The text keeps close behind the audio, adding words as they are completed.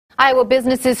Iowa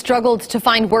businesses struggled to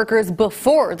find workers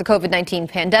before the COVID-19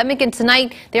 pandemic, and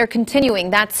tonight they're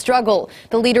continuing that struggle.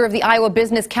 The leader of the Iowa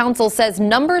Business Council says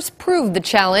numbers prove the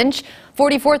challenge.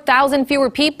 44,000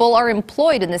 fewer people are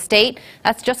employed in the state.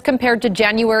 That's just compared to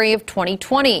January of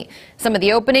 2020. Some of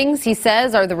the openings, he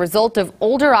says, are the result of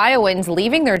older Iowans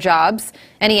leaving their jobs.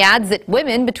 And he adds that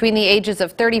women between the ages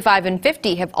of 35 and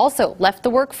 50 have also left the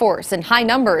workforce in high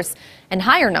numbers and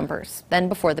higher numbers than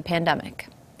before the pandemic.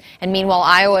 And meanwhile,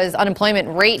 Iowa's unemployment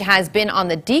rate has been on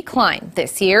the decline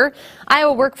this year.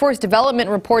 Iowa Workforce Development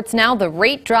reports now the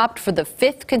rate dropped for the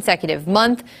 5th consecutive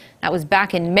month. That was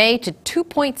back in May to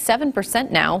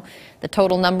 2.7% now. The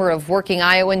total number of working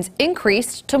Iowans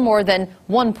increased to more than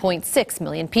 1.6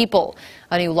 million people.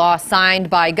 A new law signed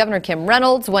by Governor Kim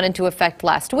Reynolds went into effect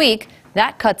last week.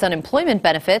 That cuts unemployment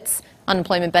benefits.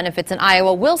 Unemployment benefits in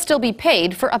Iowa will still be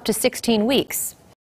paid for up to 16 weeks.